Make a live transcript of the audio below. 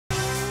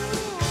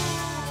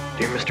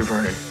Dear Mr.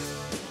 Vernon,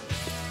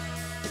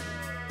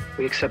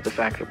 we accept the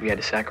fact that we had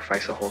to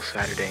sacrifice a whole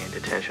Saturday in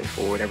detention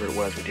for whatever it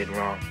was we did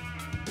wrong.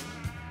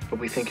 But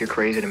we think you're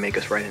crazy to make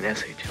us write an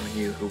essay telling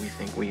you who we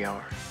think we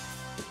are.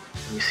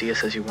 And you see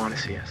us as you want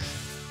to see us.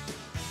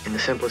 In the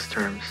simplest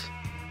terms,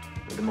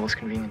 with the most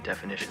convenient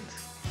definitions.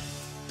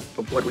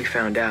 But what we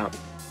found out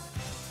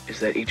is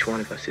that each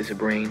one of us is a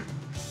brain,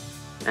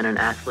 and an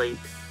athlete,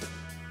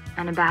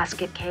 and a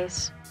basket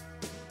case,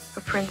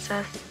 a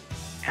princess,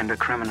 and a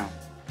criminal.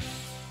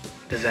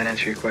 Does that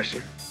answer your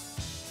question?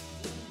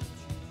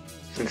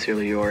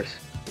 Sincerely yours,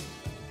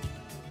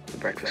 The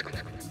Breakfast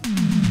Club.